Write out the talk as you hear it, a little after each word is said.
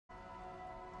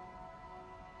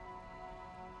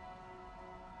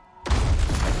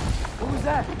was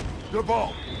that? The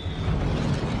ball.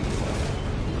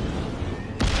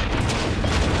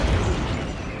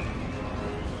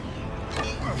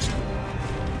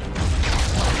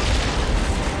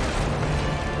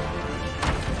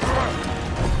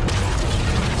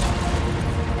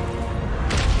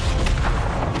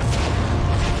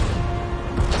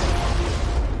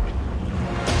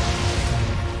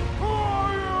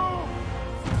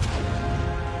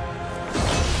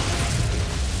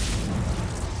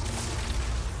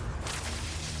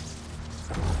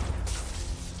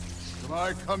 Can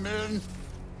I come in?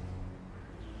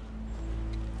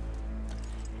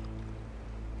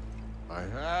 I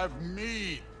have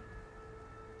meat.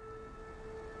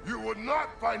 You would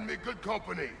not find me good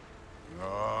company.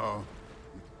 No.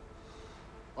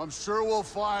 I'm sure we'll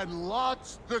find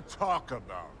lots to talk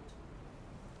about.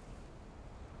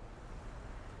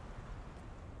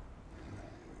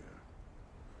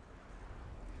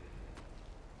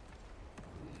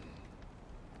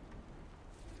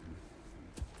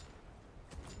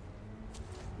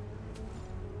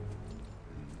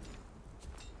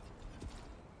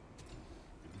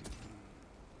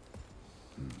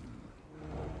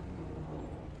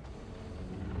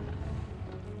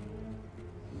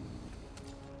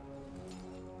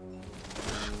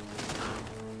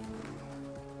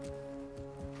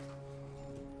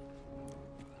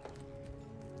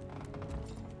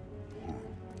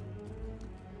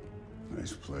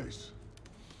 Nice place.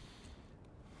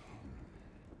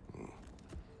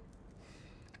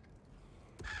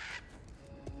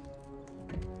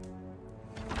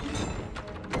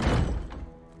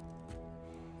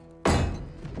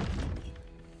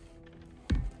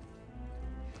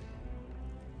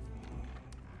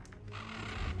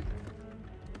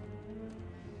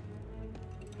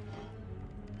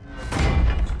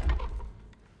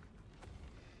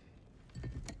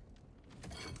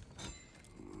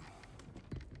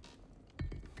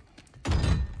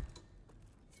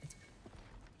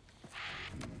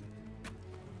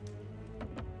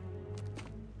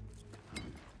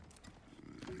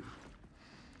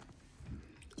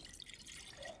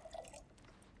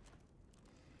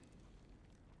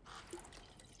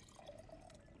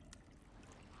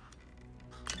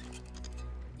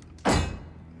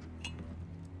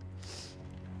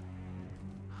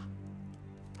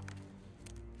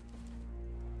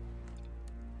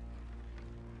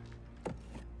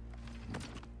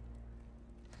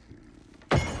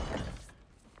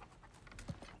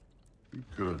 You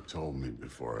could have told me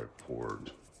before I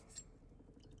poured.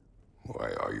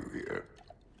 Why are you here?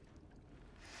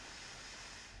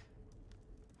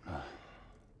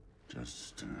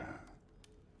 Just,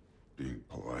 being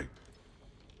polite.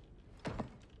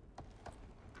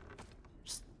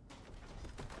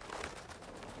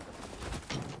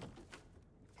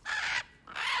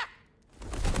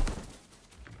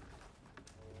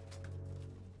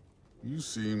 You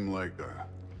seem like a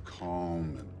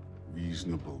calm and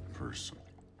reasonable person.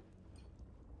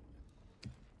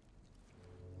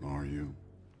 Are you?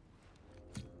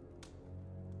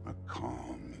 A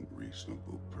calm and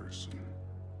reasonable person.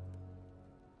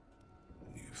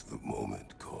 If the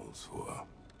moment calls for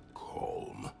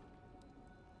calm.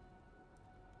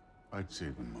 I'd say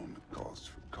the moment calls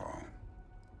for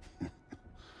calm.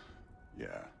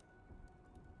 Yeah.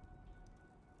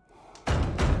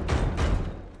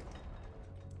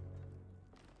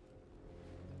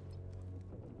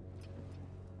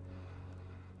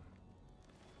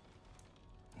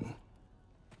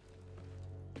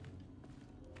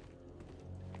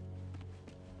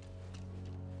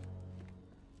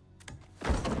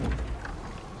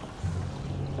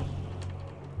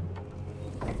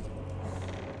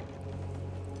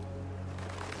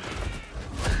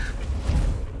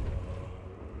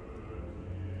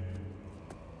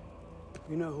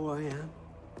 You know who I am?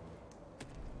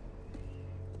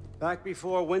 Back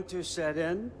before winter set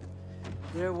in,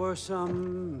 there were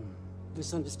some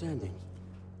misunderstandings.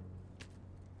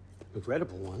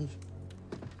 Regrettable ones.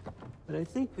 But I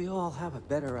think we all have a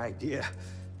better idea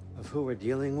of who we're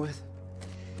dealing with.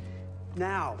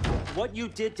 Now, what you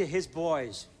did to his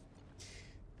boys.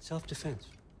 Self-defense.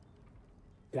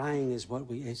 Dying is what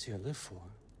we Aesir live for.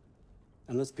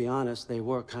 And let's be honest, they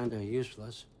were kinda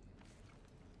useless.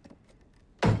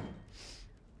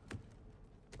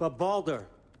 But Baldur,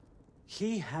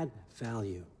 he had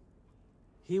value.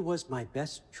 He was my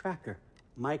best tracker,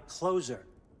 my closer.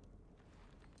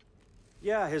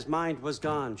 Yeah, his mind was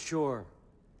gone, sure.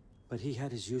 But he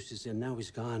had his uses, and now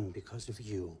he's gone because of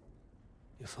you.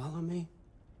 You follow me?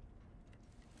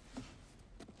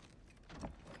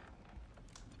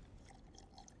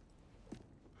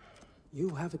 You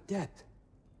have a debt.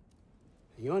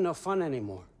 You're no fun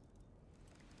anymore.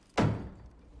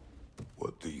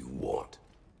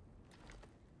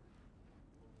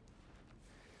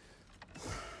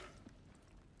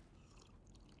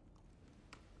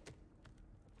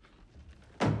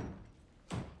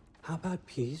 How about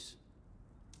peace?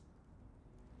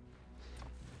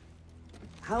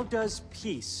 How does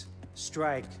peace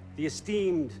strike the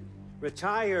esteemed,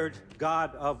 retired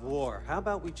god of war? How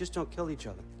about we just don't kill each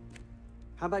other?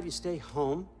 How about you stay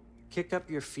home, kick up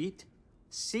your feet,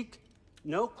 seek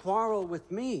no quarrel with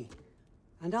me,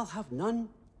 and I'll have none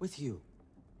with you.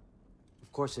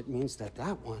 Of course, it means that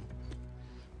that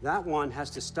one has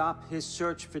to stop his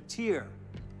search for Tyr.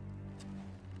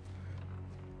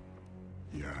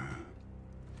 Yeah.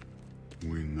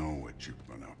 We know what you've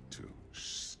been up to.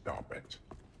 Stop it.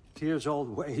 Tyr's old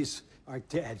ways are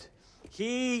dead.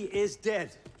 He is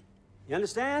dead. You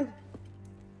understand?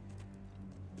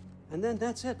 And then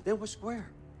that's it. Then we're square.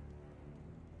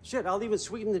 Shit, I'll even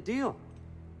sweeten the deal.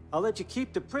 I'll let you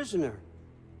keep the prisoner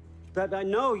that I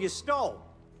know you stole.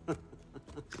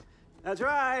 That's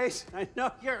right. I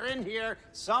know you're in here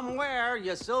somewhere,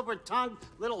 you silver-tongued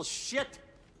little shit.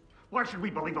 Why should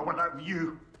we believe a word of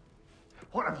you?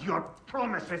 What have your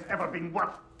promises ever been worth?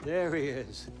 There he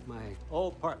is, my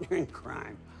old partner in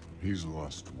crime. He's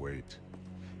lost weight.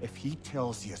 If he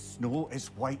tells you snow is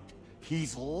white,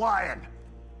 he's lying.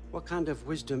 What kind of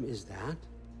wisdom is that?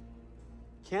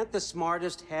 Can't the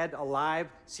smartest head alive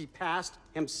see past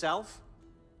himself?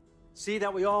 See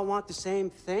that we all want the same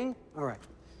thing? All right.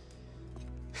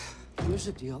 Here's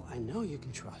a deal I know you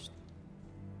can trust.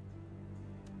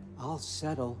 I'll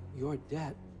settle your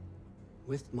debt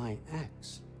with my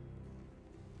ex.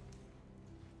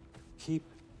 Keep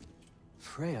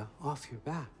Freya off your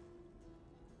back.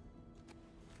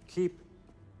 Keep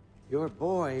your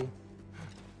boy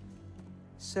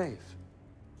safe.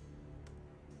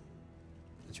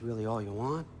 That's really all you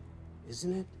want,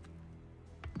 isn't it?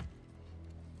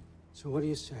 So what do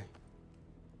you say?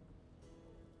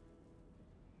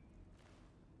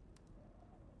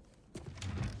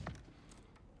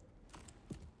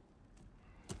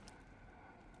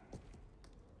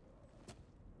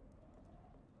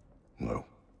 No.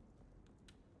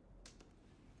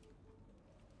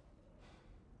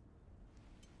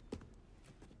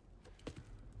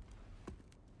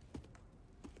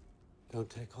 Don't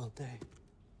take all day.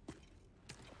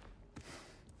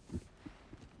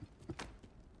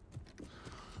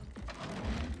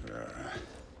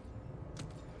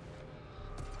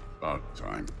 About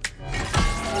time.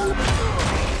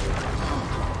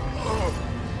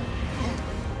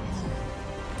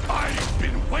 I've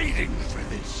been waiting for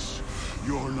this.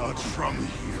 You're not from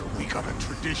here. We got a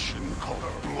tradition called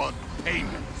blood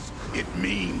payments. It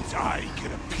means I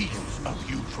get a piece of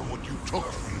you for what you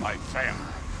took from my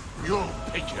family. You'll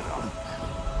pick it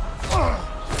up.